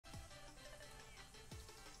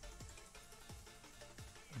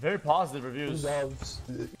Very positive reviews.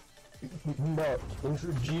 Not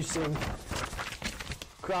introducing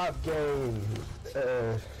crab game.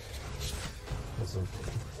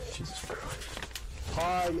 Jesus Christ.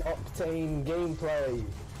 High octane gameplay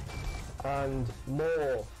and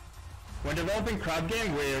more. When developing Crab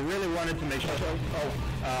Game, we really wanted to make sure.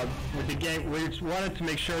 With the game, we just wanted to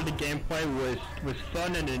make sure the gameplay was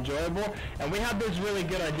fun and enjoyable, and we had this really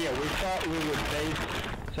good idea. We thought we would base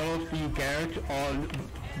some of the characters on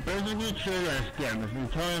basically children's games. We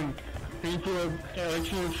turn into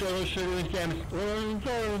children's games.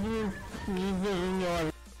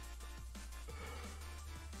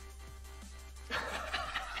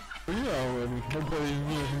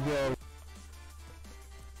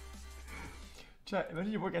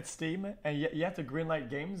 Imagine you work at Steam and you have to greenlight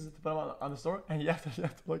games to put them on the store, and you have to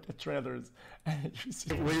look at trailers. And you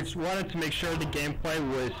see we just wanted to make sure the gameplay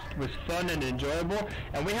was fun and enjoyable,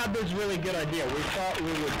 and we had this really good idea. We thought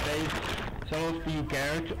we would base some of the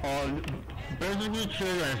characters on basically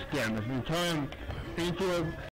children's games. We turn into